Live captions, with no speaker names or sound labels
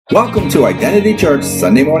Welcome to Identity Church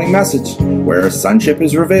Sunday Morning Message, where sonship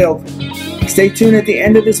is revealed. Stay tuned at the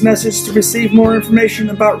end of this message to receive more information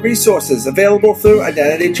about resources available through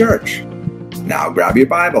Identity Church. Now grab your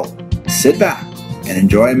Bible, sit back, and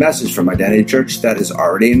enjoy a message from Identity Church that is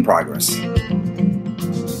already in progress.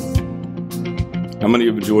 How many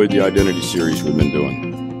have enjoyed the Identity series we've been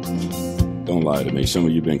doing? Don't lie to me. Some of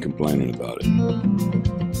you have been complaining about it.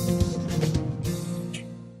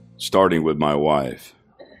 Starting with my wife.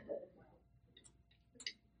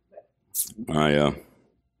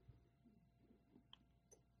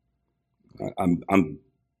 I'm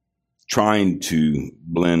trying to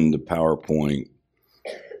blend the PowerPoint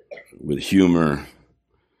with humor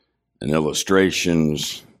and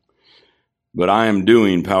illustrations, but I am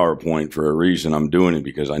doing PowerPoint for a reason. I'm doing it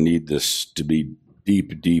because I need this to be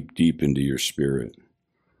deep into your spirit.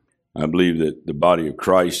 I believe that the body of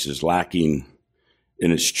Christ is lacking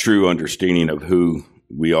in its true understanding of who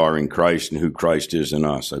we are in Christ and who Christ is in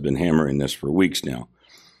us. I've been hammering this for weeks now.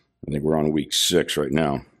 I think we're on week 6 right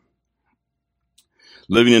now.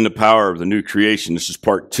 Living in the power of the new creation. This is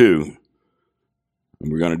part 2.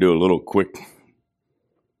 And we're going to do a little quick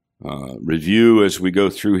review as we go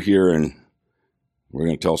through here, and we're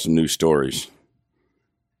going to tell some new stories.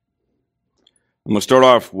 I'm going to start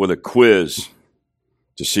off with a quiz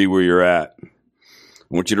to see where you're at. I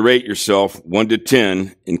want you to rate yourself 1 to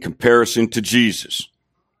 10 in comparison to Jesus.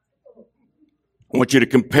 I want you to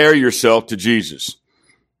compare yourself to Jesus.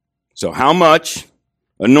 So how much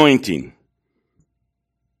anointing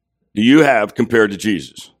do you have compared to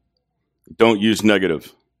Jesus? Don't use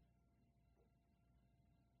negative.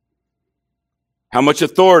 How much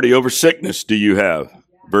authority over sickness do you have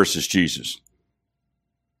versus Jesus?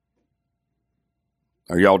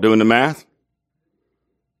 Are y'all doing the math?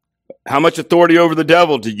 How much authority over the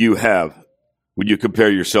devil do you have when you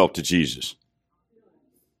compare yourself to Jesus?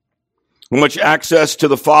 How much access to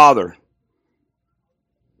the Father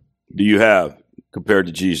do you have compared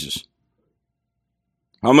to Jesus?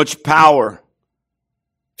 How much power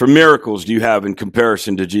for miracles do you have in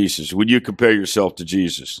comparison to Jesus? Would you compare yourself to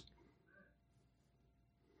Jesus?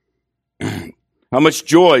 How much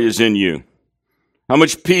joy is in you? How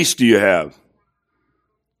much peace do you have?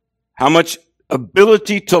 How much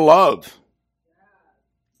ability to love?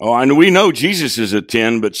 Oh, I know we know Jesus is a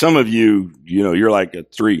 10, but some of you, you're like a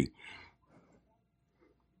 3.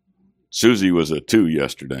 Susie was a 2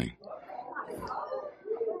 yesterday.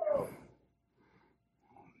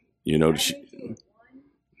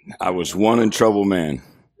 I was 1 in trouble, man.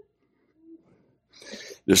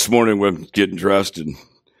 This morning we're getting dressed and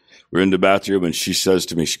we're in the bathroom and she says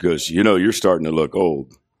to me, she goes, you're starting to look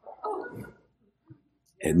old.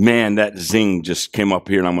 And man, that zing just came up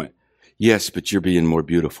here and I went, yes, but you're being more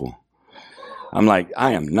beautiful. I'm like,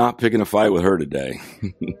 I am not picking a fight with her today.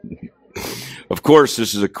 Of course,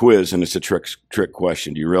 this is a quiz and it's a trick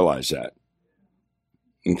question. Do you realize that?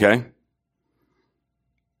 Okay?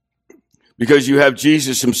 Because you have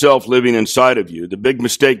Jesus himself living inside of you. The big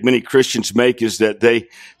mistake many Christians make is that they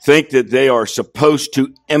think that they are supposed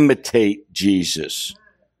to imitate Jesus.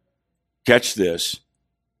 Catch this.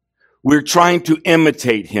 We're trying to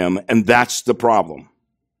imitate him, and that's the problem.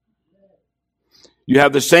 You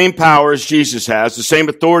have the same power as Jesus has, the same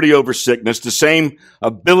authority over sickness, the same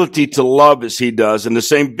ability to love as he does, and the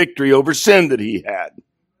same victory over sin that he had.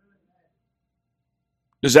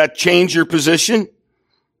 Does that change your position?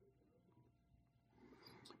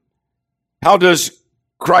 How does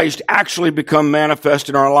Christ actually become manifest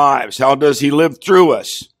in our lives? How does he live through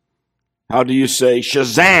us? How do you say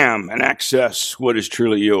Shazam and access what is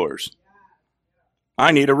truly yours?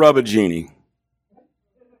 I need a rubber genie.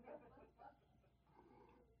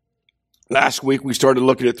 Last week we started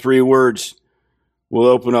looking at 3 words. We'll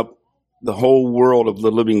open up the whole world of the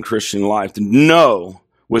living Christian life. The know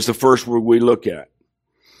was the first word we look at.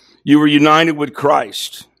 You were united with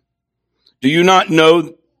Christ. Do you not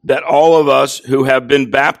know that all of us who have been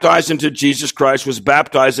baptized into Jesus Christ was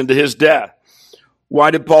baptized into his death?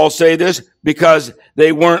 Why did Paul say this? Because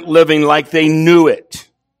they weren't living like they knew it.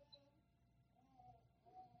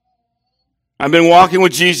 I've been walking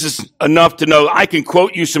with Jesus enough to know I can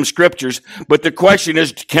quote you some scriptures, but the question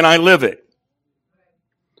is, can I live it?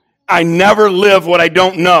 I never live what I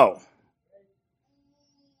don't know.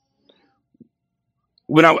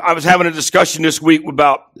 When I was having a discussion this week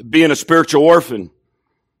about being a spiritual orphan,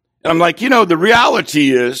 and I'm like, the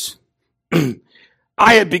reality is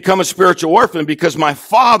I had become a spiritual orphan because my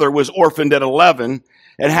father was orphaned at 11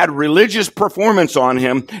 and had religious performance on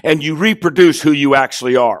him, and you reproduce who you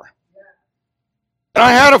actually are. And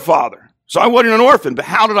I had a father, so I wasn't an orphan, but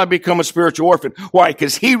how did I become a spiritual orphan? Why?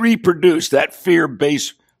 Because he reproduced that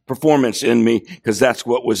fear-based performance in me because that's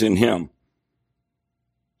what was in him.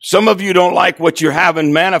 Some of you don't like what you're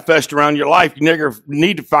having manifest around your life. You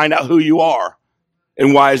need to find out who you are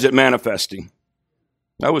and why is it manifesting.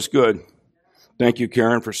 That was good. Thank you,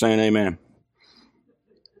 Karen, for saying amen.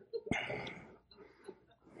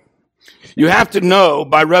 You have to know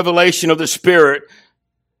by revelation of the Spirit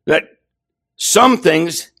that some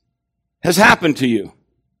things has happened to you.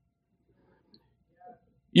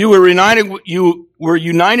 You were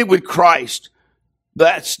united with Christ.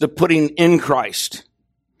 That's the putting in Christ.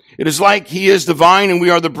 It is like he is the vine and we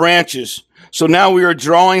are the branches. So now we are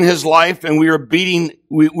drawing his life and we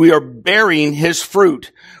are bearing his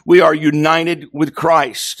fruit. We are united with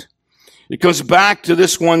Christ. It comes back to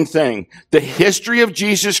this one thing. The history of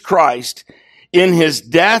Jesus Christ in his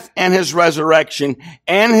death and his resurrection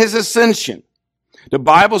and his ascension. The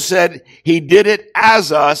Bible said he did it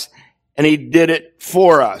as us and he did it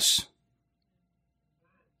for us.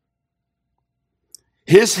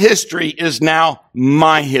 His history is now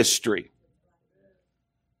my history.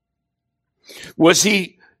 Was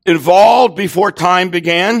he involved before time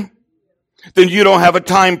began? Then you don't have a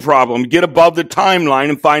time problem. Get above the timeline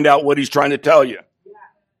and find out what he's trying to tell you.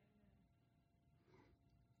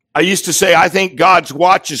 I used to say, I think God's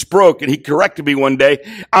watch is broke, and he corrected me one day.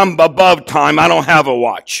 I'm above time. I don't have a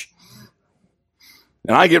watch.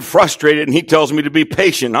 And I get frustrated, and he tells me to be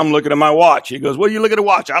patient. I'm looking at my watch. He goes, well, you look at a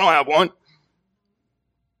watch. I don't have one.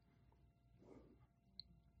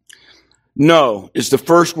 No is the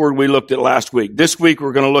first word we looked at last week. This week,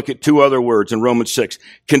 we're going to look at two other words in Romans 6.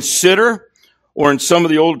 Consider, or in some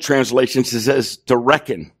of the old translations, it says to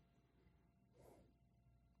reckon.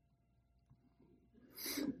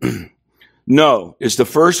 No is the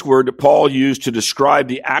first word that Paul used to describe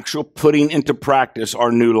the actual putting into practice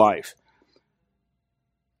our new life.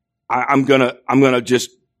 I did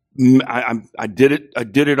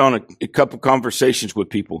it on a couple conversations with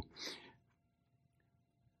people.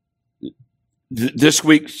 This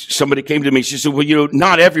week, somebody came to me. She said, well,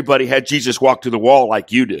 not everybody had Jesus walk to the wall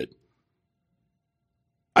like you did.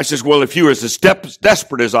 I says, well, if you were as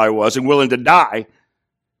desperate as I was and willing to die,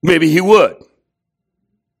 maybe he would.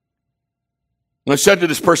 And I said to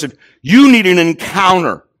this person, you need an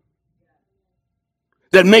encounter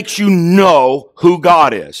that makes you know who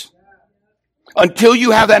God is. Until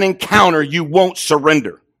you have that encounter, you won't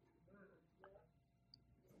surrender.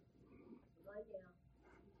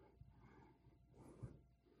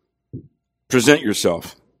 Present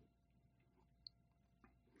yourself.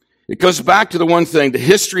 It goes back to the one thing, the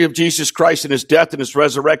history of Jesus Christ and his death and his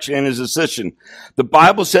resurrection and his ascension. The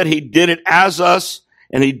Bible said he did it as us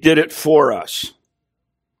and he did it for us.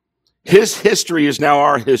 His history is now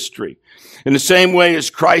our history. In the same way as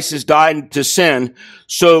Christ has died to sin,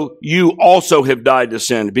 so you also have died to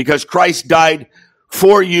sin, because Christ died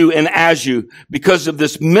for you and as you, because of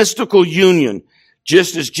this mystical union.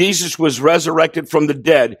 Just as Jesus was resurrected from the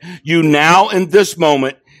dead, you now in this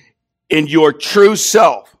moment, in your true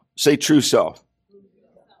self, say true self,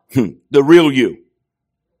 the real you,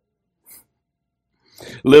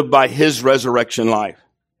 live by his resurrection life.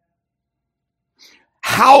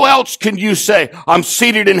 How else can you say, I'm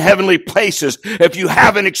seated in heavenly places, if you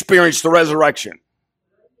haven't experienced the resurrection?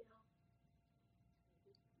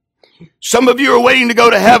 Some of you are waiting to go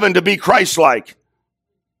to heaven to be Christ-like.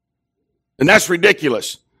 And that's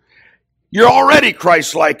ridiculous. You're already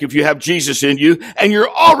Christ-like if you have Jesus in you, and you're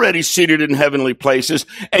already seated in heavenly places,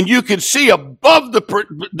 and you can see above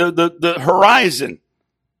the horizon.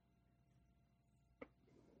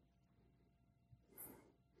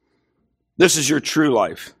 This is your true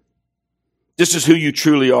life. This is who you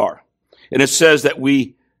truly are. And it says that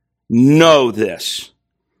we know this.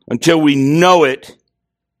 Until we know it,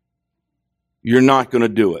 you're not going to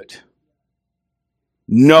do it.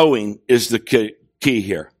 Knowing is the key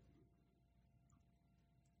here.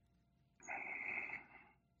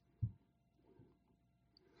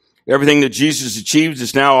 Everything that Jesus achieved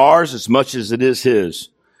is now ours as much as it is his.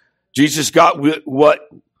 Jesus got what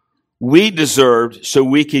we deserved so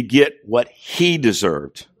we could get what he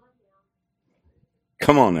deserved.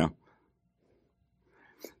 Come on now.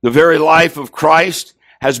 The very life of Christ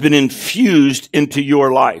has been infused into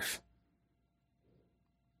your life.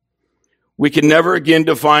 We can never again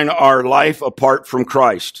define our life apart from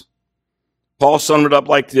Christ. Paul summed it up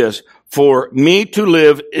like this: for me to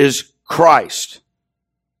live is Christ.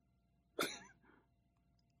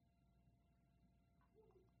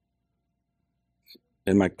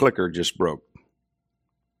 And my clicker just broke.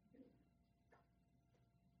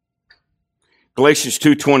 Galatians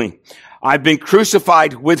 2:20. I've been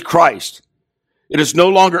crucified with Christ. It is no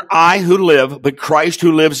longer I who live, but Christ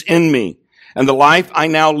who lives in me. And the life I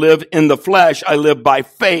now live in the flesh, I live by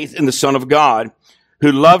faith in the Son of God,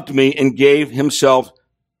 who loved me and gave himself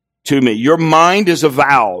to me. Your mind is a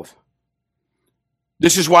valve.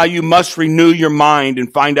 This is why you must renew your mind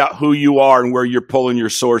and find out who you are and where you're pulling your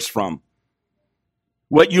source from.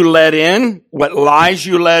 What you let in, what lies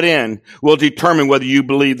you let in, will determine whether you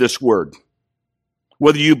believe this word.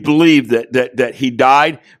 Whether you believe that he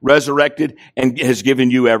died, resurrected, and has given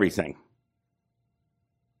you everything.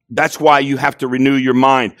 That's why you have to renew your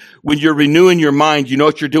mind. When you're renewing your mind, you know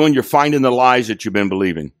what you're doing? You're finding the lies that you've been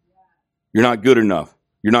believing. You're not good enough.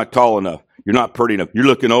 You're not tall enough. You're not pretty enough. You're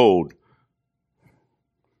looking old.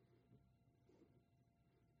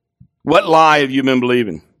 What lie have you been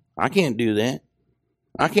believing? I can't do that.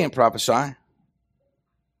 I can't prophesy.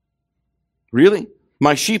 Really?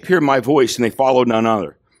 My sheep hear my voice and they follow none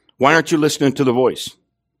other. Why aren't you listening to the voice?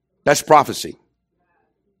 That's prophecy.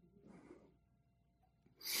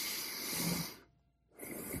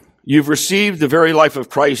 You've received the very life of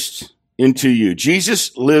Christ into you.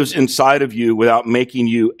 Jesus lives inside of you without making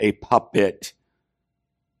you a puppet.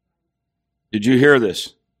 Did you hear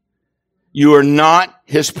this? You are not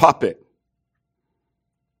his puppet.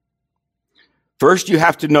 First, you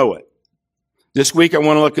have to know it. This week, I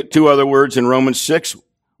want to look at two other words in Romans 6.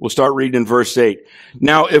 We'll start reading in verse 8.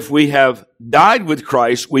 Now, if we have died with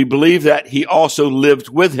Christ, we believe that he also lived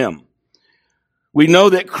with him. We know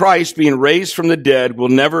that Christ, being raised from the dead, will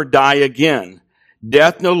never die again.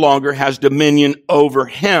 Death no longer has dominion over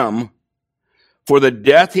him. For the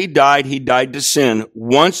death he died to sin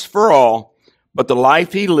once for all, but the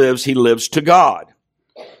life he lives to God.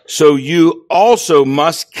 So you also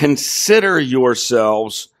must consider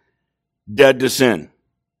yourselves dead to sin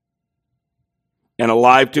and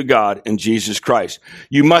alive to God in Jesus Christ.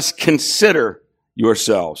 You must consider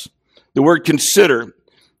yourselves. The word consider,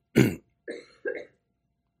 in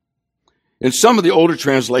some of the older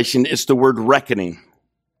translation, it's the word reckoning.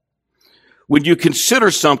 When you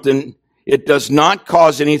consider something, it does not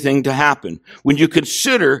cause anything to happen. When you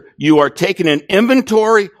consider, you are taking an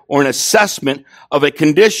inventory or an assessment of a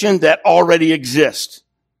condition that already exists.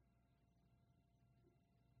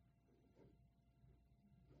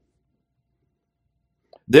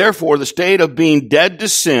 Therefore, the state of being dead to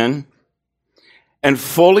sin and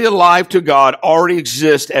fully alive to God already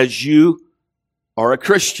exists as you are a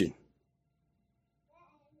Christian.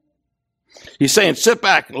 He's saying, sit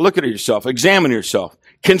back and look at yourself, examine yourself,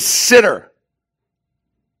 consider.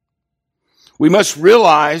 We must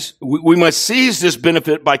realize, we must seize this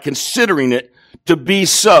benefit by considering it to be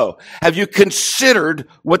so. Have you considered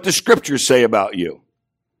what the scriptures say about you?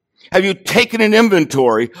 Have you taken an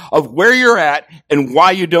inventory of where you're at and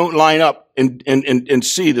why you don't line up and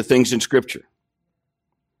see the things in Scripture?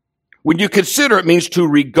 When you consider, it means to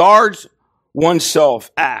regard oneself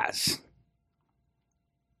as.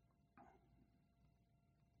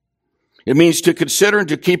 It means to consider and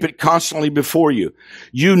to keep it constantly before you.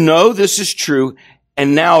 You know this is true,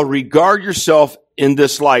 and now regard yourself in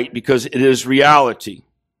this light because it is reality.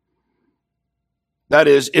 That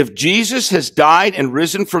is, if Jesus has died and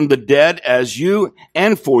risen from the dead as you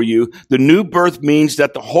and for you, the new birth means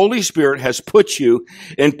that the Holy Spirit has put you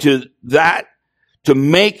into that to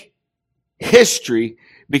make history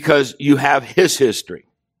because you have his history.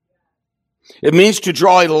 It means to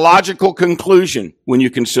draw a logical conclusion when you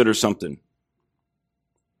consider something.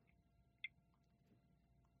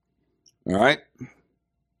 All right?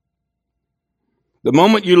 The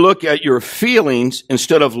moment you look at your feelings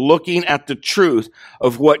instead of looking at the truth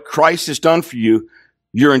of what Christ has done for you,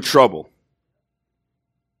 you're in trouble.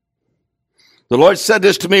 The Lord said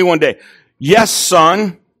this to me one day. Yes,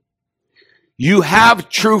 son, you have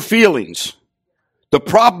true feelings. The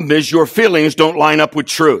problem is your feelings don't line up with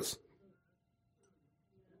truth.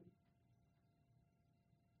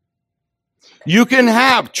 You can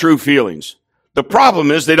have true feelings. The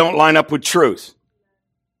problem is they don't line up with truth.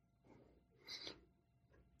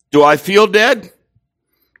 Do I feel dead?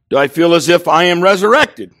 Do I feel as if I am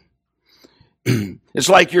resurrected? It's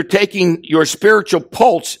like you're taking your spiritual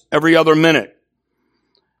pulse every other minute.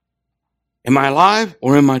 Am I alive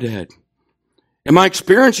or am I dead? Am I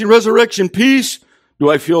experiencing resurrection peace?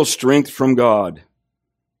 Do I feel strength from God?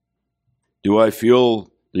 Do I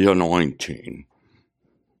feel the anointing?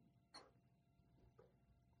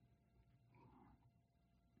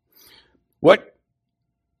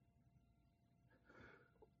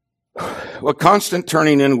 What constant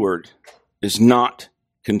turning inward is not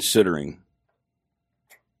considering.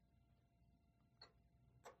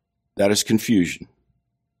 That is confusion.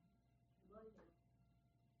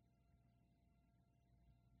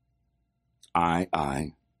 I.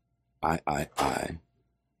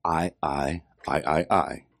 I.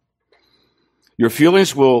 Your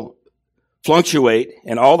feelings will fluctuate,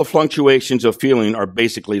 and all the fluctuations of feeling are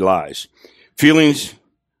basically lies. Feelings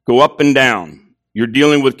go up and down. You're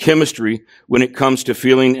dealing with chemistry when it comes to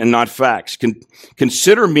feeling and not facts.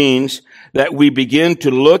 Consider means that we begin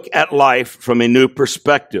to look at life from a new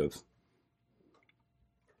perspective.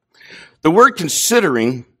 The word consider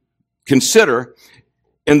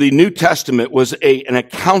in the New Testament was an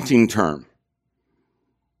accounting term.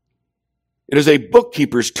 It is a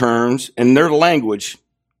bookkeeper's terms in their language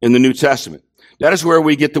in the New Testament. That is where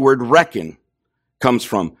we get the word reckon comes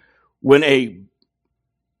from. When a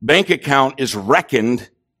bank account is reckoned,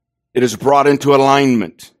 it is brought into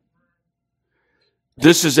alignment.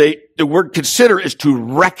 The word consider is to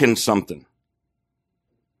reckon something.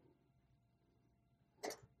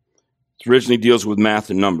 It originally deals with math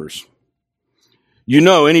and numbers. You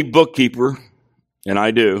know, any bookkeeper, and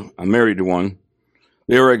I do, I'm married to one,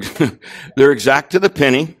 they're exact to the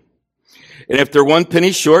penny. And if they're 1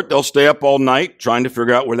 penny short, they'll stay up all night trying to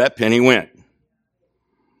figure out where that penny went.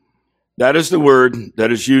 That is the word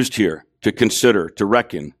that is used here, to consider, to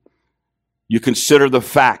reckon. You consider the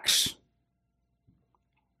facts.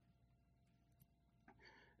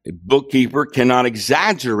 A bookkeeper cannot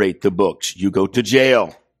exaggerate the books. You go to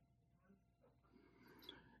jail.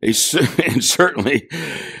 And certainly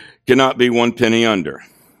cannot be 1 penny under.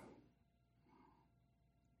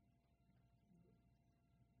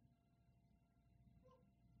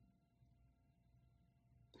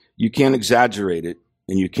 You can't exaggerate it,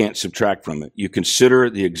 and you can't subtract from it. You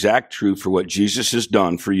consider the exact truth for what Jesus has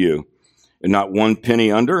done for you, and not 1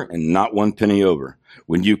 penny under and not 1 penny over.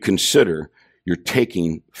 When you consider, you're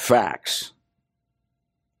taking facts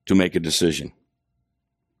to make a decision.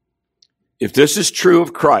 If this is true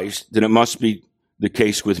of Christ, then it must be the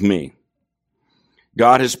case with me.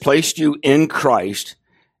 God has placed you in Christ,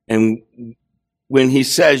 and when he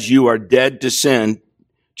says you are dead to sin,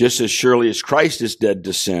 just as surely as Christ is dead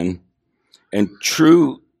to sin, and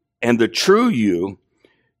the true you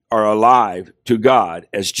are alive to God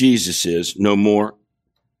as Jesus is, no more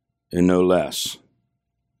and no less.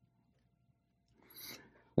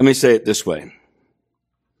 Let me say it this way.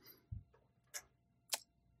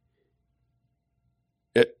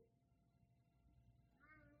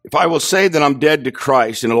 If I will say that I'm dead to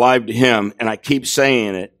Christ and alive to him, and I keep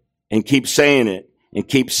saying it, and keep saying it, and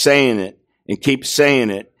keep saying it, and keep saying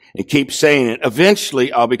it, and keep saying it,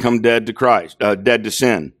 eventually I'll become dead to Christ, dead to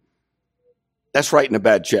sin. That's writing a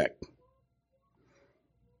bad check.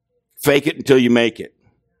 Fake it until you make it.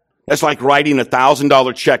 That's like writing a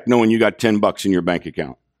 $1,000 check knowing you got $10 in your bank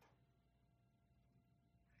account.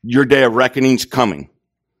 Your day of reckoning's coming.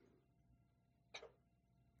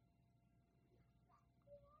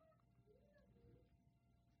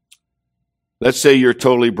 Let's say you're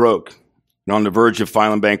totally broke and on the verge of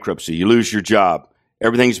filing bankruptcy. You lose your job.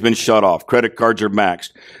 Everything's been shut off. Credit cards are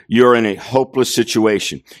maxed. You're in a hopeless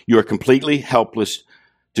situation. You are completely helpless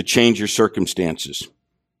to change your circumstances.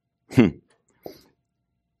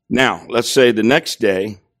 Now, let's say the next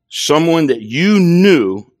day, someone that you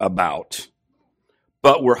knew about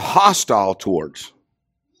but were hostile towards.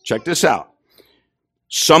 Check this out.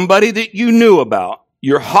 Somebody that you knew about,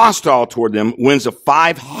 you're hostile toward them, wins a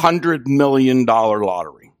 $500 million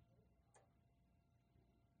lottery.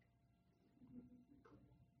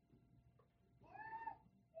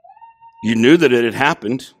 You knew that it had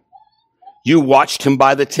happened. You watched him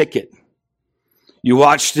buy the ticket. You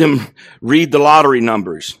watched him read the lottery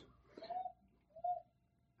numbers.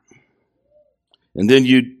 And then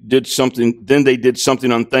they did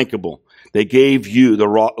something unthinkable. They gave you the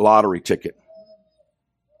lottery ticket.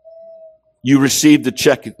 You received the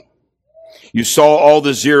check. You saw all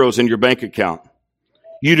the zeros in your bank account.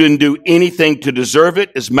 You didn't do anything to deserve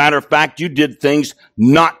it. As a matter of fact, you did things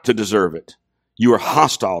not to deserve it. You were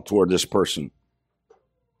hostile toward this person.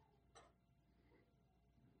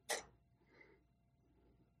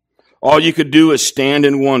 All you could do is stand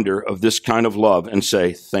in wonder of this kind of love and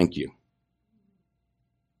say, thank you.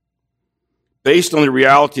 Based on the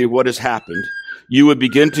reality of what has happened, you would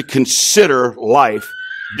begin to consider life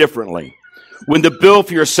differently. When the bill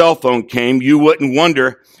for your cell phone came, you wouldn't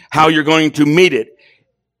wonder how you're going to meet it.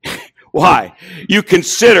 Why? You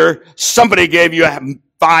consider somebody gave you a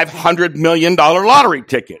 $500 million lottery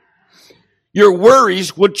ticket. Your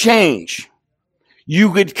worries would change.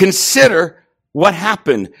 You would consider what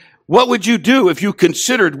happened. What would you do if you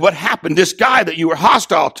considered what happened? This guy that you were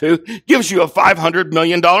hostile to gives you a $500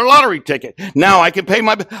 million lottery ticket. Now I can pay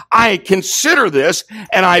I consider this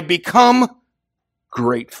and I become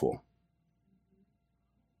grateful.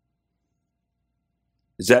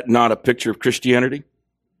 Is that not a picture of Christianity?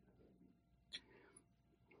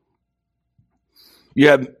 You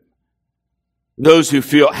have those who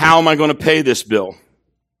feel, how am I going to pay this bill?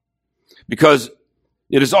 Because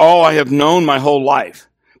it is all I have known my whole life.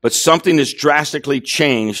 But something has drastically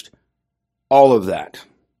changed all of that.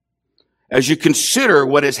 As you consider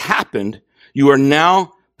what has happened, you are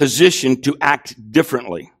now positioned to act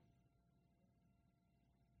differently.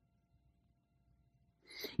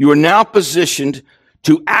 You are now positioned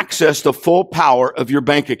to access the full power of your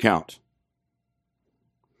bank account.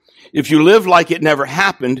 If you live like it never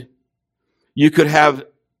happened, you could have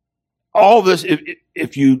all this.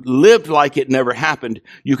 If you lived like it never happened,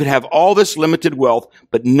 you could have all this limited wealth,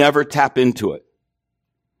 but never tap into it.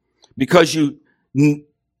 Because you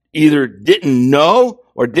either didn't know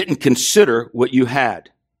or didn't consider what you had.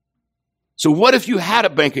 So what if you had a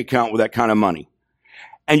bank account with that kind of money?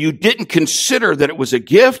 And you didn't consider that it was a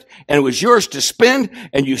gift and it was yours to spend,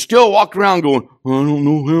 and you still walked around going, I don't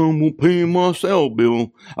know how I'm going to pay my cell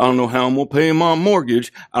bill. I don't know how I'm going to pay my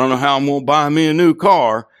mortgage. I don't know how I'm going to buy me a new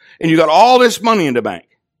car. And you got all this money in the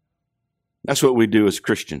bank. That's what we do as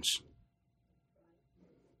Christians.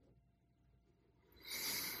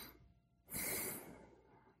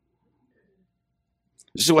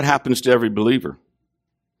 This is what happens to every believer.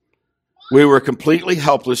 We were completely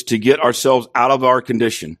helpless to get ourselves out of our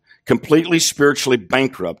condition, completely spiritually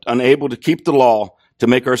bankrupt, unable to keep the law to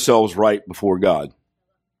make ourselves right before God.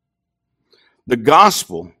 The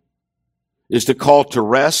gospel is the call to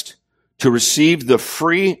rest, to receive the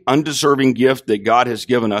free, undeserving gift that God has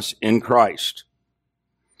given us in Christ.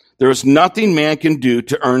 There is nothing man can do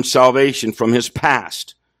to earn salvation from his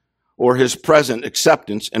past or his present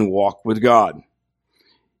acceptance and walk with God.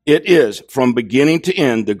 It is, from beginning to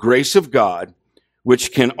end, the grace of God,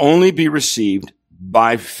 which can only be received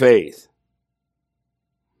by faith.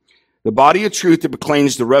 The body of truth that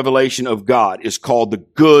proclaims the revelation of God is called the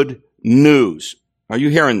good news. Are you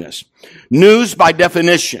hearing this? News, by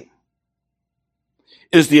definition,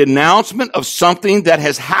 is the announcement of something that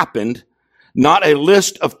has happened, not a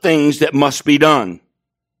list of things that must be done.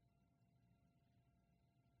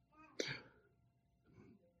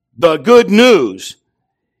 The good news,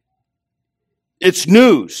 it's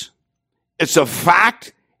news. It's a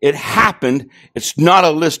fact. It happened. It's not a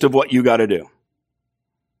list of what you got to do.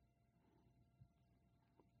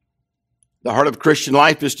 The heart of Christian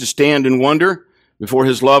life is to stand in wonder before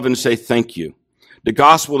his love and say thank you. The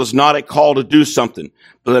gospel is not a call to do something,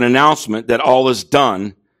 but an announcement that all is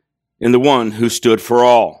done in the one who stood for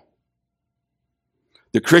all.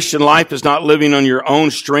 The Christian life is not living on your own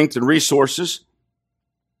strength and resources,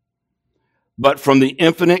 but from the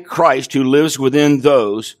infinite Christ who lives within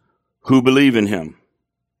those who believe in him.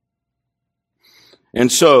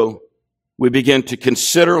 And so we begin to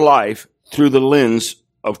consider life through the lens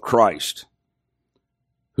of Christ,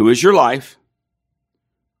 who is your life.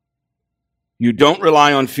 You don't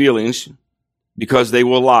rely on feelings because they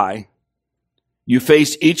will lie. You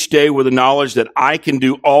face each day with the knowledge that I can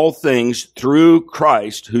do all things through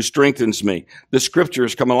Christ who strengthens me. The scripture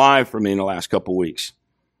has come alive for me in the last couple weeks.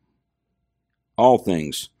 All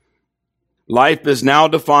things. Life is now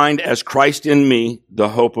defined as Christ in me, the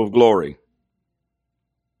hope of glory.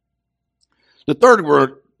 The third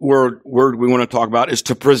word we want to talk about is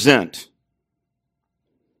to present.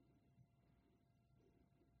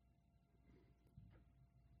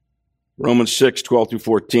 Romans 6, 12 through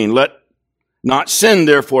 14. Let not sin,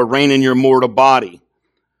 therefore, reign in your mortal body,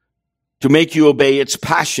 to make you obey its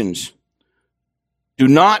passions. Do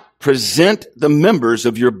not present the members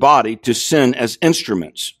of your body to sin as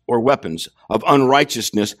instruments or weapons of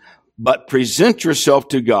unrighteousness, but present yourself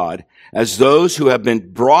to God as those who have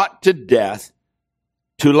been brought to death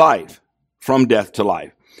to life, from death to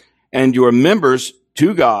life, and your members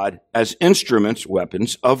to God as instruments,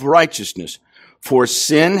 weapons of righteousness. For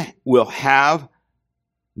sin will have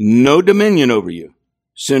no dominion over you,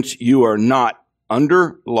 since you are not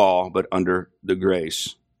under law, but under the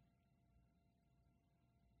grace.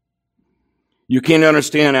 You can't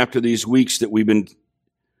understand after these weeks that we've been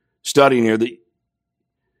studying here that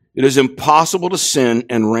it is impossible to sin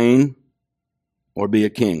and reign or be a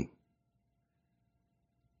king.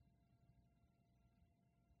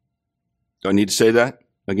 Do I need to say that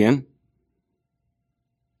again?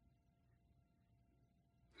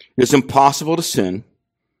 It's impossible to sin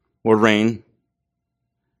or reign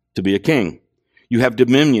to be a king. You have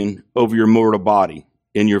dominion over your mortal body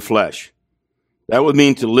in your flesh. That would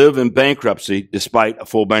mean to live in bankruptcy despite a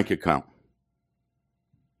full bank account.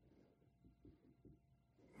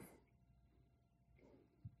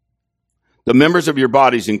 The members of your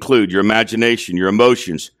bodies include your imagination, your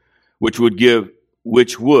emotions, which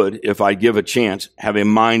would, if I give a chance, have a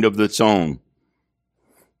mind of its own.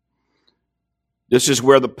 This is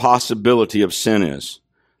where the possibility of sin is.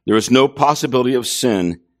 There is no possibility of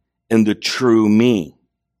sin in the true me.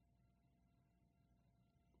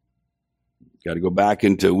 Got to go back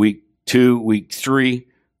into week 2, week 3.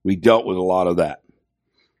 We dealt with a lot of that.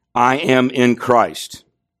 I am in Christ.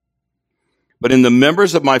 But in the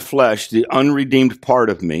members of my flesh, the unredeemed part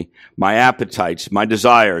of me, my appetites, my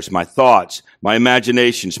desires, my thoughts, my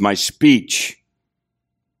imaginations, my speech,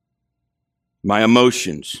 my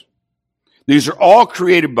emotions, these are all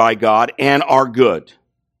created by God and are good.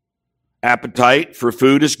 Appetite for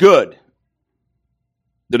food is good.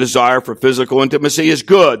 The desire for physical intimacy is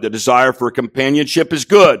good. The desire for companionship is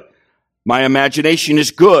good. My imagination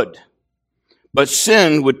is good. But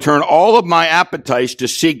sin would turn all of my appetites to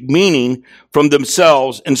seek meaning from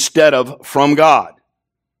themselves instead of from God.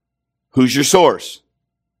 Who's your source?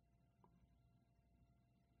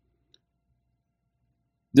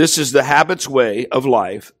 This is the habit's way of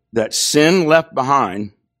life that sin left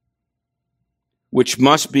behind, which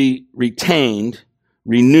must be retained,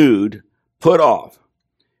 renewed, put off.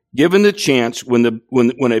 Given the chance, when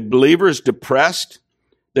a believer is depressed,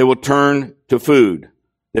 they will turn to food.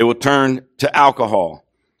 They will turn to alcohol,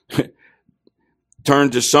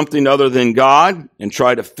 turn to something other than God, and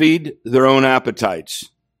try to feed their own appetites.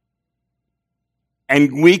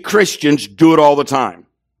 And we Christians do it all the time.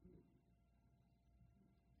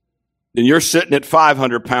 Then you're sitting at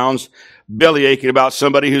 500 pounds, belly aching about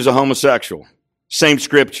somebody who's a homosexual. Same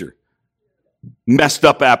scripture. Messed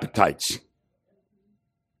up appetites.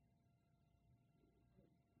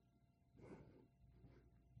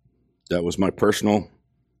 That was my personal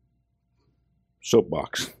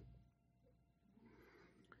soapbox.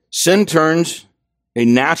 Sin turns a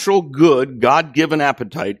natural, good, God-given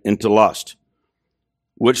appetite into lust,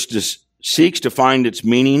 which seeks to find its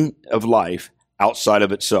meaning of life outside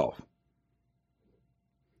of itself.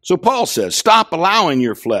 So Paul says, stop allowing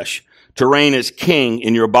your flesh to reign as king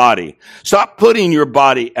in your body. Stop putting your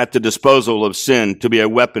body at the disposal of sin to be a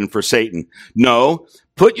weapon for Satan. No,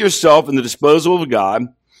 put yourself in the disposal of God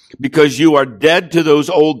because you are dead to those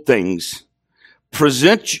old things.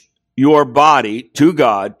 Present your body to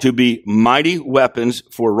God to be mighty weapons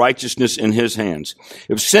for righteousness in his hands.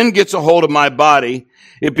 If sin gets a hold of my body,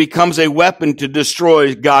 it becomes a weapon to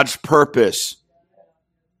destroy God's purpose.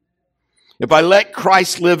 If I let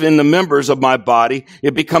Christ live in the members of my body,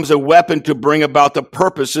 it becomes a weapon to bring about the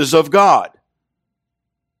purposes of God.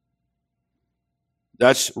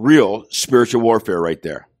 That's real spiritual warfare right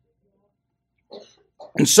there.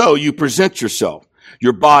 And so you present yourself,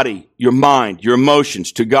 your body, your mind, your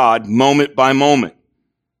emotions to God moment by moment.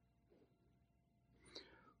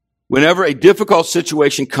 Whenever a difficult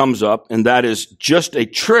situation comes up, and that is just a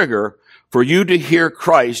trigger for you to hear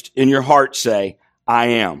Christ in your heart say, I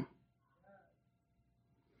am.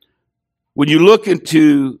 When you look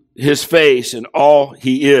into his face and all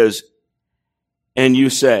he is, and you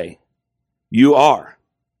say, you are.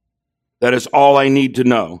 That is all I need to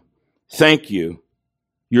know. Thank you.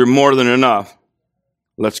 You're more than enough.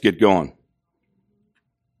 Let's get going.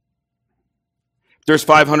 If there's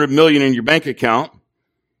 $500 million in your bank account,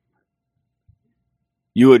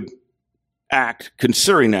 you would act,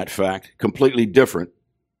 considering that fact, completely different,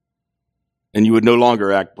 and you would no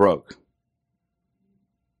longer act broke.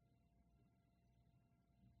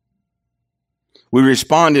 We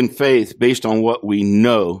respond in faith based on what we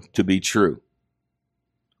know to be true.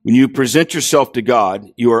 When you present yourself to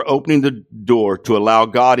God, you are opening the door to allow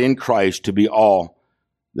God in Christ to be all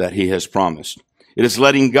that he has promised. It is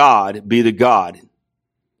letting God be the God.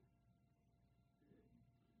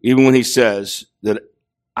 Even when he says that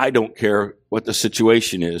I don't care what the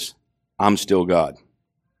situation is, I'm still God.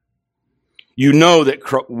 You know that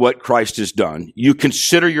what Christ has done. You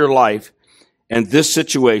consider your life and this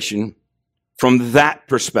situation from that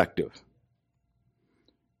perspective.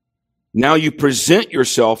 Now you present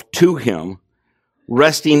yourself to him,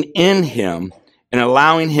 resting in him, and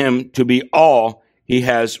allowing him to be all he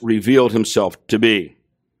has revealed himself to be.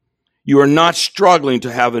 You are not struggling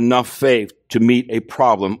to have enough faith to meet a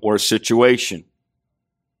problem or a situation.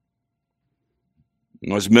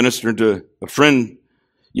 I was ministering to a friend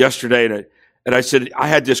yesterday, and I said, I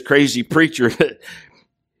had this crazy preacher that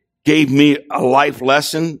gave me a life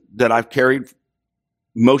lesson that I've carried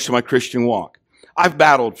most of my Christian walk. I've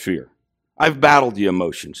battled fear. I've battled the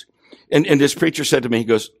emotions. And this preacher said to me, he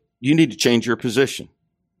goes, you need to change your position.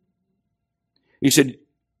 He said,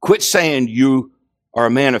 quit saying you are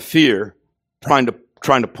a man of fear trying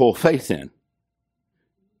to pull faith in.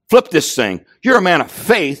 Flip this thing. You're a man of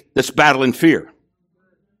faith that's battling fear.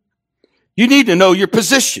 You need to know your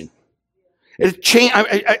position. It changed.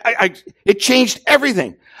 It changed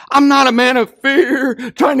everything. I'm not a man of fear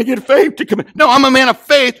trying to get faith to come in. No, I'm a man of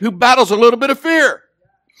faith who battles a little bit of fear.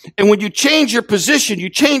 And when you change your position, you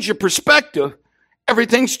change your perspective,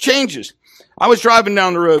 everything changes. I was driving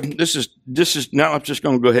down the road. This is now I'm just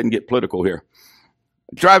going to go ahead and get political here.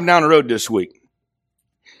 Driving down the road this week.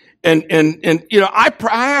 And I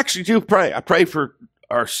actually do pray. I pray for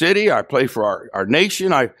our city. I pray for our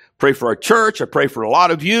nation. I pray for our church. I pray for a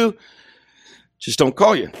lot of you. Just don't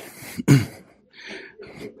call you.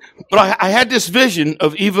 But I had this vision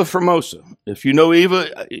of Eva Formosa. If you know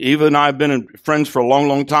Eva and I have been friends for a long,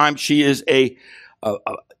 long time. She is a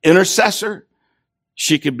intercessor.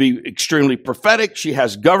 She could be extremely prophetic. She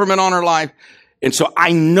has government on her life. And so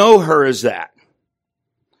I know her as that.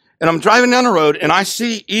 And I'm driving down the road and I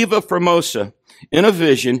see Eva Formosa in a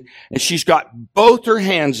vision, and she's got both her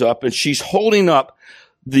hands up and she's holding up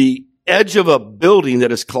the edge of a building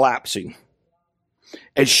that is collapsing.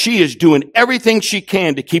 And she is doing everything she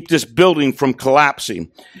can to keep this building from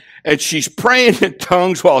collapsing. And she's praying in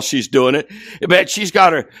tongues while she's doing it. But she's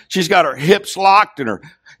got her hips locked and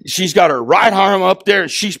she's got her right arm up there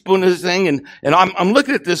and she's doing this thing. And I'm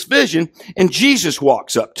looking at this vision and Jesus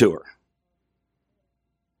walks up to her.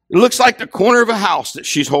 It looks like the corner of a house that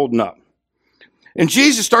she's holding up. And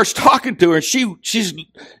Jesus starts talking to her.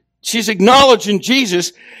 She's acknowledging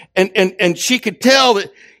Jesus, and she could tell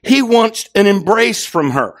that he wants an embrace from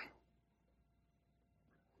her.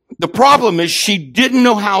 The problem is she didn't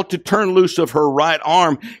know how to turn loose of her right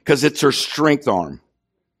arm because it's her strength arm.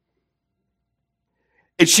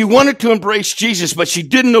 And she wanted to embrace Jesus, but she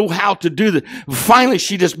didn't know how to do that. Finally,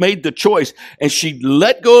 she just made the choice, and she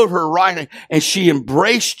let go of her right hand, and she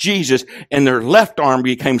embraced Jesus, and her left arm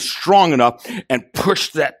became strong enough and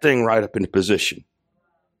pushed that thing right up into position.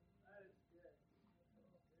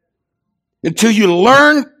 Until you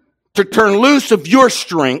learn to turn loose of your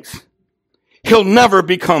strength, he'll never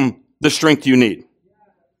become the strength you need.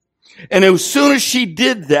 And as soon as she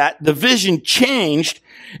did that, the vision changed,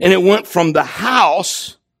 and it went from the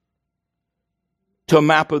house to a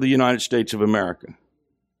map of the United States of America.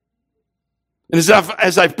 And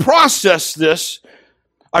as I've processed this,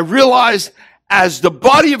 I realized as the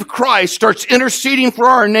body of Christ starts interceding for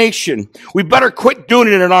our nation, we better quit doing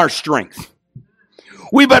it in our strength.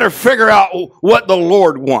 We better figure out what the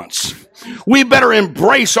Lord wants. We better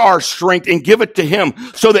embrace our strength and give it to him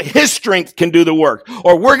so that his strength can do the work,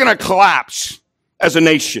 or we're going to collapse as a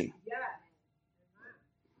nation.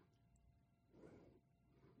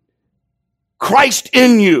 Christ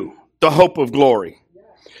in you, the hope of glory.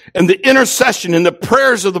 And the intercession and the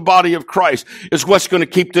prayers of the body of Christ is what's going to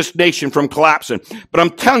keep this nation from collapsing. But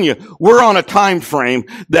I'm telling you, we're on a time frame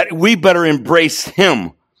that we better embrace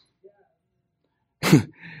him.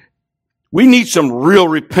 We need some real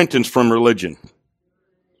repentance from religion.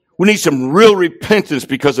 We need some real repentance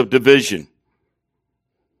because of division.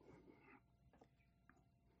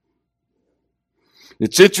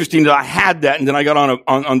 It's interesting that I had that, and then I got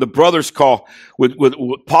on the brothers call with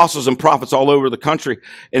apostles and prophets all over the country,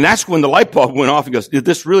 and that's when the light bulb went off and goes,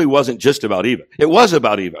 this really wasn't just about Eva. It was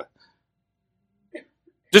about Eva.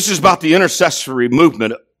 This is about the intercessory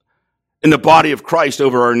movement in the body of Christ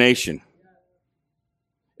over our nation.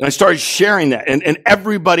 And I started sharing that, and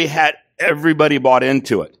everybody bought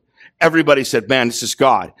into it. Everybody said, man, this is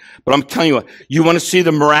God. But I'm telling you what, you want to see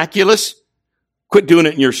the miraculous? Quit doing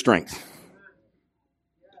it in your strength.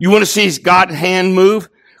 You want to see God's hand move?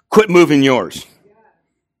 Quit moving yours.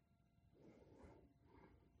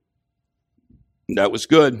 That was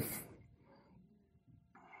good.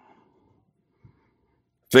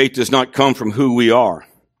 Faith does not come from who we are,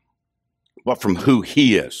 but from who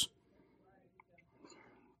he is.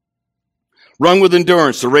 Run with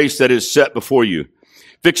endurance the race that is set before you,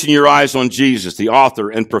 fixing your eyes on Jesus, the author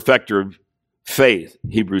and perfecter of faith,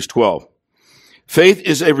 Hebrews 12. Faith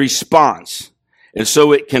is a response. And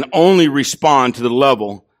so it can only respond to the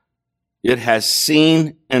level it has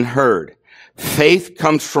seen and heard. Faith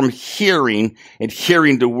comes from hearing and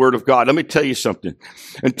hearing the word of God. Let me tell you something.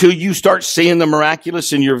 Until you start seeing the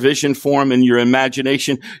miraculous in your vision form and your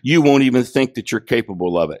imagination, you won't even think that you're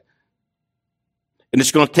capable of it. And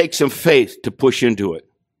it's going to take some faith to push into it.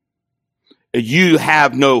 You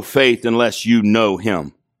have no faith unless you know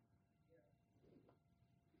him.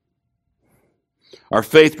 Our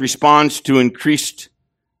faith responds to increased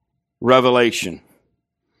revelation.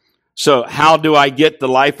 So how do I get the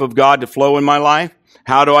life of God to flow in my life?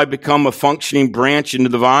 How do I become a functioning branch into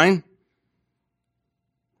the vine?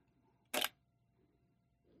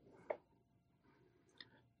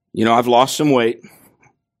 You know, I've lost some weight.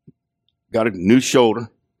 Got a new shoulder.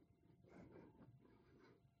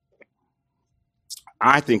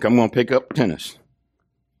 I think I'm going to pick up tennis.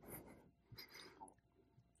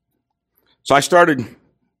 So I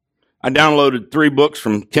downloaded 3 books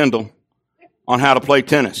from Kindle on how to play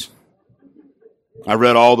tennis. I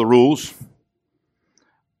read all the rules.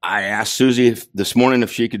 I asked Susie this morning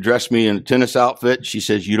if she could dress me in a tennis outfit. She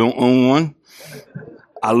says, you don't own one.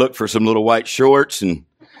 I looked for some little white shorts and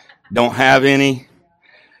don't have any.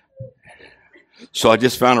 So I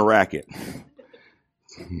just found a racket.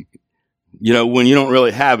 You know, when you don't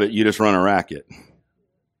really have it, you just run a racket.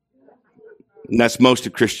 And that's most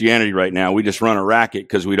of Christianity right now. We just run a racket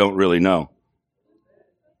because we don't really know.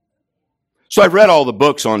 So I've read all the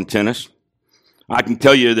books on tennis. I can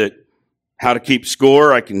tell you that how to keep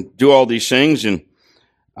score. I can do all these things. And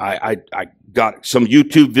I got some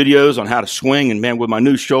YouTube videos on how to swing. And man, with my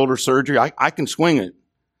new shoulder surgery, I can swing it.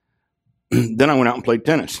 Then I went out and played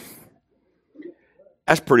tennis.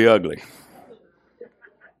 That's pretty ugly.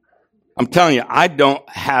 I'm telling you, I don't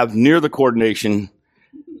have near the coordination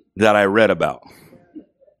that I read about.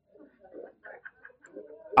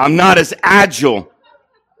 I'm not as agile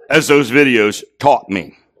as those videos taught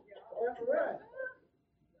me.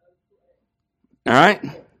 All right?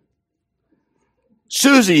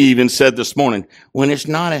 Susie even said this morning, when it's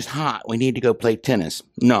not as hot, we need to go play tennis.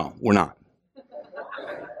 No, we're not.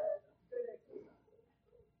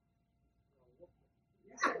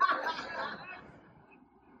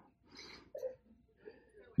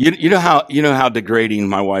 You know how degrading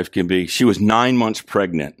my wife can be. She was 9 months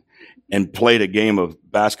pregnant and played a game of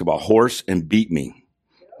basketball horse and beat me.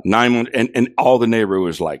 9 months, and all the neighborhood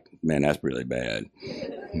was like, man, that's really bad.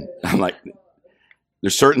 I'm like,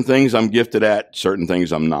 there's certain things I'm gifted at, certain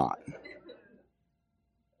things I'm not.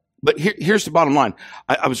 But here's the bottom line.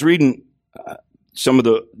 I was reading some of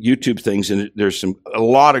the YouTube things, and there's a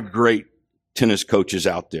lot of great tennis coaches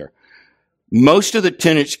out there. Most of the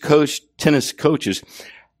tennis coaches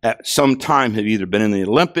at some time have either been in the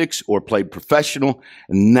Olympics or played professional,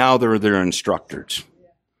 and now they're their instructors.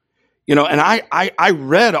 You know, and I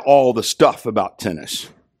read all the stuff about tennis.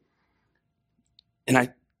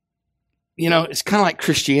 And it's kind of like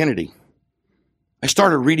Christianity. I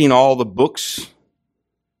started reading all the books.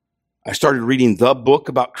 I started reading the book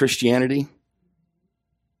about Christianity.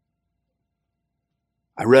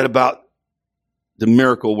 I read about the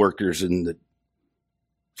miracle workers in the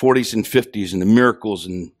 40s and 50s and the miracles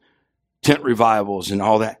and tent revivals and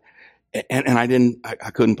all that. And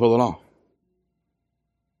I couldn't pull it off.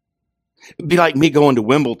 It'd be like me going to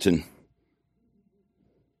Wimbledon.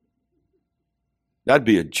 That'd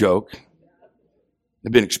be a joke.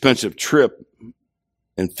 It'd be an expensive trip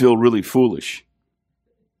and feel really foolish.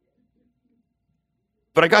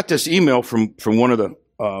 But I got this email from one of the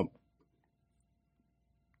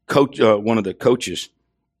coaches,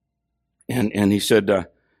 and he said, for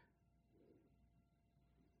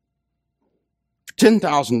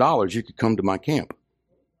 $10,000 you could come to my camp.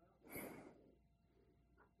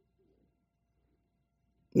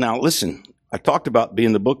 Now listen, I talked about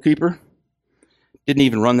being the bookkeeper. Didn't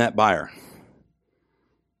even run that by her.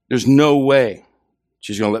 There's no way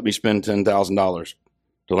she's going to let me spend $10,000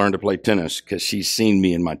 to learn to play tennis because she's seen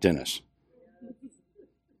me in my tennis.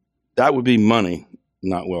 That would be money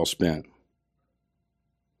not well spent.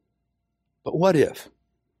 But what if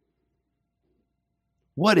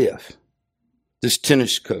this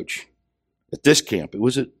tennis coach at this camp, it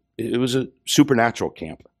was a supernatural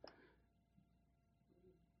camp,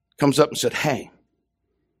 comes up and said, hey,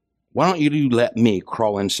 why don't you let me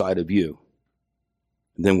crawl inside of you,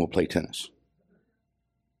 and then we'll play tennis.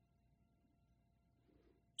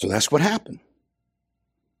 So that's what happened.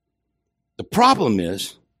 The problem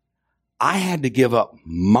is, I had to give up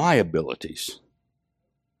my abilities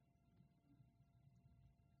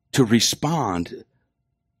to respond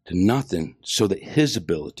to nothing so that his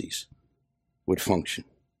abilities would function.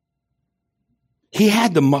 He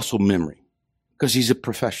had the muscle memory because he's a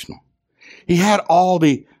professional. He had all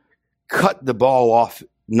the cut the ball off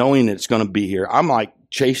knowing it's going to be here. I'm like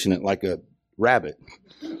chasing it like a rabbit.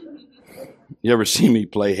 You ever see me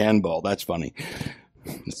play handball? That's funny.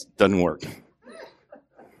 It doesn't work.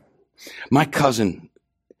 My cousin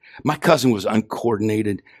was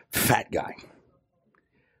uncoordinated, fat guy.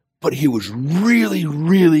 But he was really,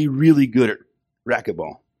 really, really good at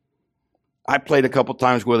racquetball. I played a couple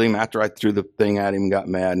times with him after I threw the thing at him and got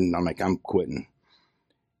mad, and I'm like, I'm quitting.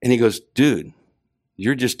 And he goes, dude,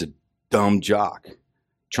 you're just a dumb jock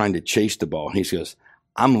trying to chase the ball. And he goes,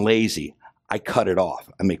 I'm lazy. I cut it off.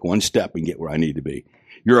 I make one step and get where I need to be.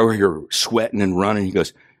 You're over here sweating and running. He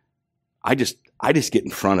goes, I just get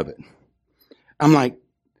in front of it. I'm like,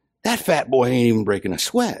 that fat boy ain't even breaking a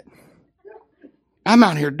sweat. I'm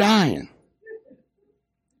out here dying.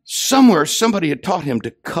 somewhere somebody had taught him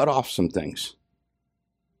to cut off some things.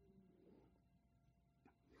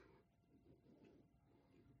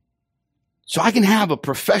 So I can have a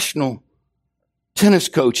professional tennis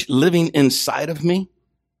coach living inside of me,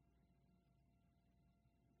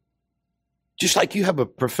 just like you have a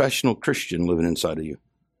professional Christian living inside of you.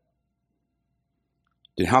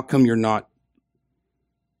 Then how come you're not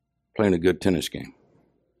playing a good tennis game?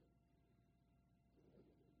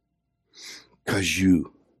 Because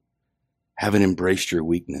you haven't embraced your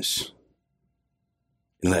weakness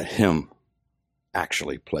and let him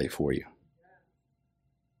actually play for you.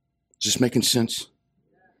 Is this making sense?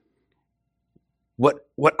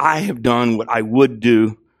 What I have done, what I would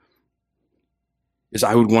do, is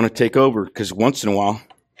I would want to take over, because once in a while,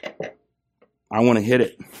 I want to hit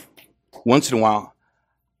it. Once in a while,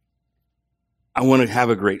 I want to have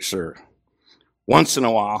a great serve. Once in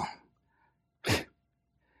a while,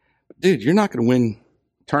 dude, you're not going to win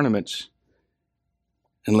tournaments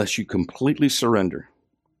unless you completely surrender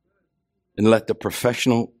and let the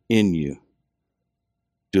professional in you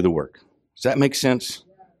do the work. Does that make sense?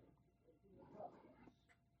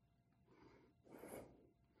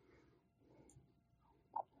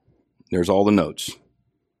 There's all the notes.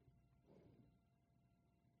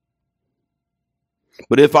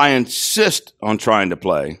 But if I insist on trying to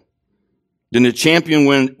play, then the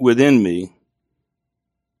champion within me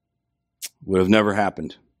would have never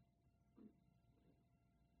happened.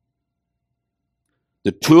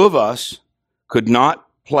 The two of us could not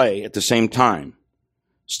play at the same time.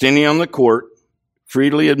 Standing on the court,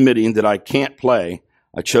 freely admitting that I can't play,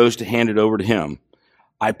 I chose to hand it over to him.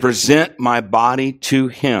 I present my body to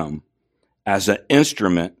him as an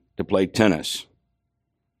instrument to play tennis.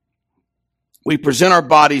 We present our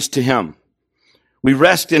bodies to him. We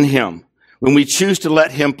rest in him. When we choose to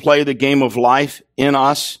let him play the game of life in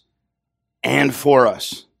us and for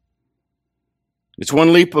us. It's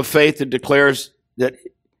one leap of faith that declares that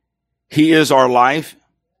he is our life,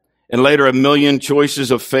 and later a million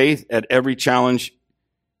choices of faith at every challenge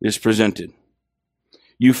is presented.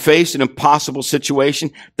 You face an impossible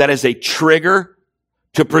situation, that is a trigger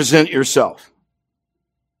to present yourself.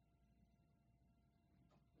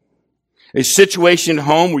 A situation at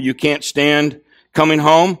home where you can't stand coming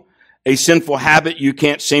home, a sinful habit you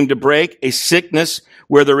can't seem to break, a sickness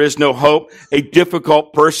where there is no hope, a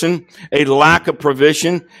difficult person, a lack of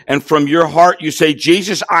provision, and from your heart you say,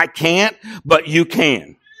 Jesus, I can't, but you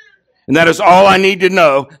can. And that is all I need to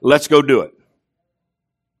know. Let's go do it.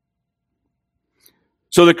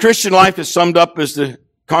 So the Christian life is summed up as the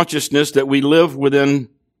consciousness that we live within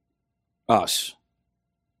us.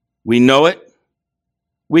 We know it,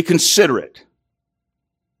 we consider it,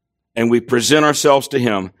 and we present ourselves to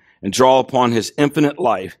him and draw upon his infinite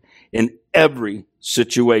life in every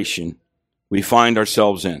situation we find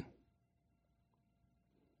ourselves in.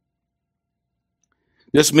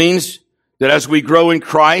 This means that as we grow in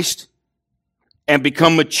Christ and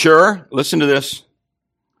become mature, listen to this,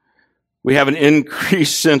 we have an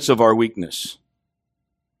increased sense of our weakness.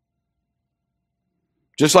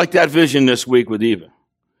 Just like that vision this week with Eva.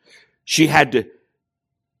 She had to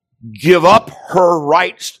give up her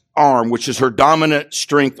right arm, which is her dominant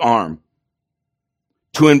strength arm,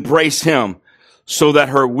 to embrace him so that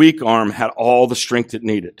her weak arm had all the strength it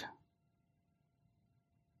needed.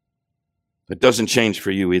 It doesn't change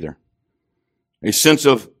for you either. A sense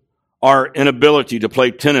of our inability to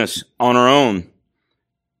play tennis on our own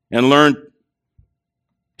and learn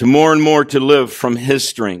to more and more to live from his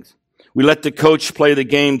strength. We let the coach play the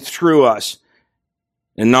game through us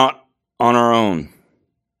and not on our own.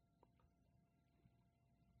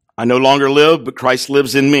 I no longer live, but Christ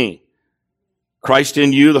lives in me. Christ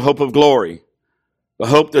in you, the hope of glory. The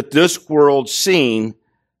hope that this world seeing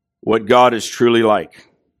what God is truly like.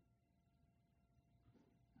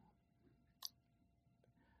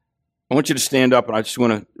 I want you to stand up, and I just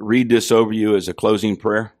want to read this over you as a closing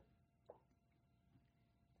prayer.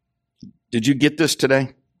 Did you get this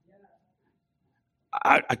today?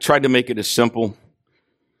 I tried to make it as simple.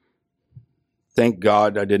 Thank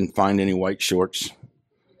God I didn't find any white shorts.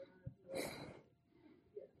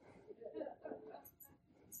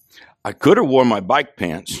 I could have worn my bike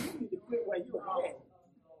pants.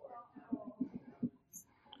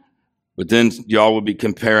 But then y'all would be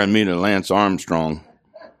comparing me to Lance Armstrong.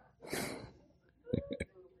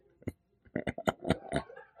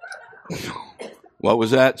 What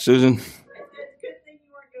was that, Susan? Good thing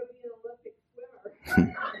you weren't going to be an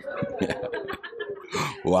Olympic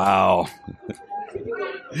swimmer. Wow.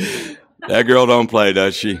 That girl don't play,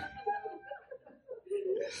 does she?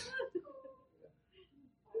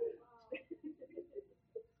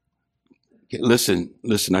 Okay, listen,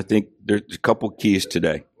 I think there's a couple keys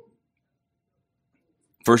today.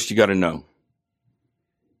 First, you got to know.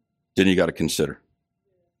 Then you got to consider.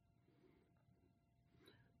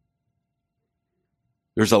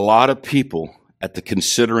 There's a lot of people at the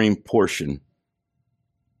considering portion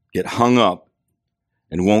get hung up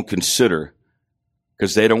and won't consider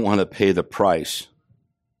because they don't want to pay the price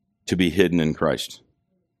to be hidden in Christ.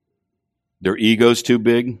 Their ego's too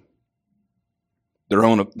big. Their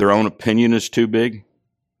own opinion is too big.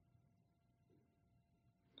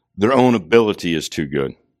 Their own ability is too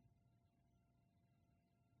good.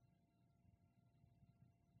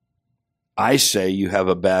 I say you have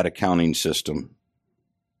a bad accounting system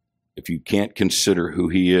if you can't consider who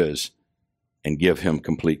he is and give him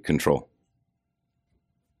complete control.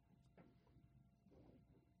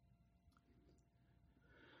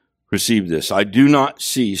 Receive this. I do not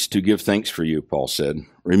cease to give thanks for you, Paul said,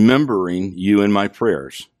 remembering you in my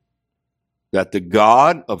prayers, that the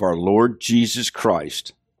God of our Lord Jesus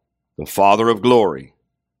Christ, the Father of glory,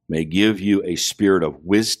 may give you a spirit of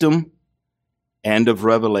wisdom and of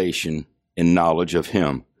revelation in knowledge of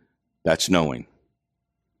him. That's knowing.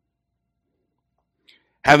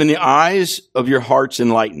 Having the eyes of your hearts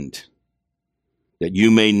enlightened, that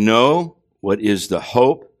you may know what is the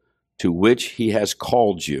hope to which he has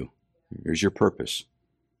called you. Here's your purpose.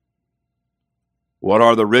 What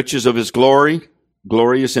are the riches of his glory?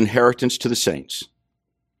 Glorious inheritance to the saints.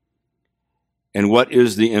 And what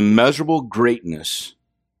is the immeasurable greatness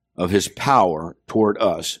of his power toward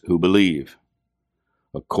us who believe,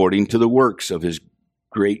 according to the works of his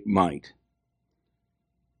great might,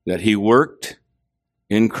 that he worked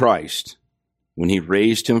in Christ when he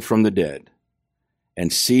raised him from the dead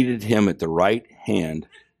and seated him at the right hand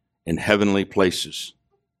in heavenly places,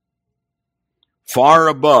 far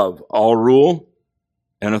above all rule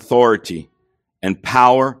and authority and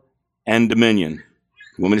power and dominion.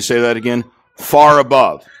 You want me to say that again? Far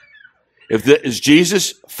above. Is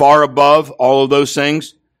Jesus far above all of those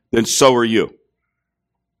things? Then so are you.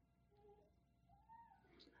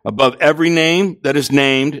 Above every name that is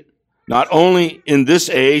named, not only in this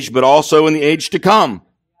age, but also in the age to come.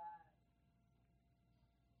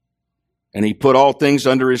 And he put all things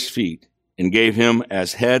under his feet and gave him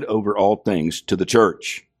as head over all things to the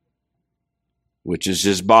church, which is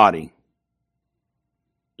his body,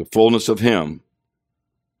 the fullness of him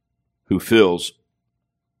who fills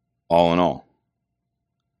all in all.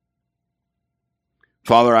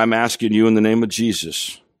 Father, I'm asking you in the name of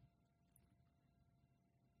Jesus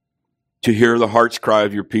to hear the heart's cry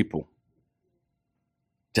of your people,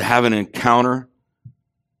 to have an encounter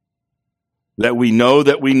that we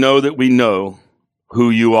know who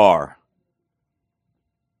you are.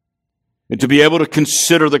 And to be able to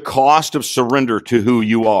consider the cost of surrender to who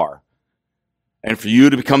you are. And for you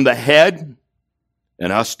to become the head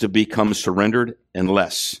and us to become surrendered and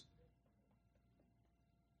less.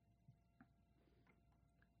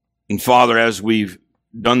 And Father, as we've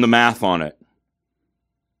done the math on it,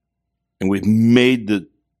 and we've made the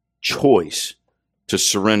choice to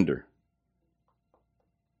surrender,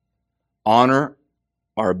 honor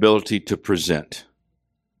our ability to present,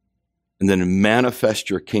 and then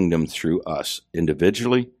manifest your kingdom through us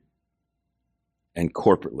individually and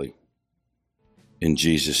corporately. In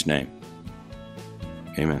Jesus' name,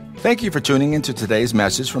 amen. Thank you for tuning into today's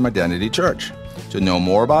message from Identity Church. To know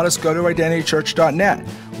more about us, go to identitychurch.net,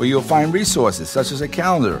 where you'll find resources such as a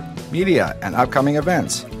calendar, media, and upcoming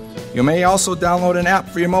events. You may also download an app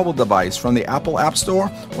for your mobile device from the Apple App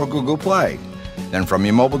Store or Google Play. Then from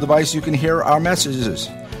your mobile device, you can hear our messages,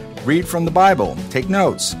 read from the Bible, take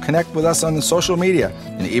notes, connect with us on the social media,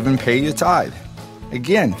 and even pay your tithe.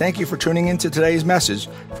 Again, thank you for tuning into today's message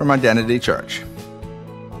from Identity Church.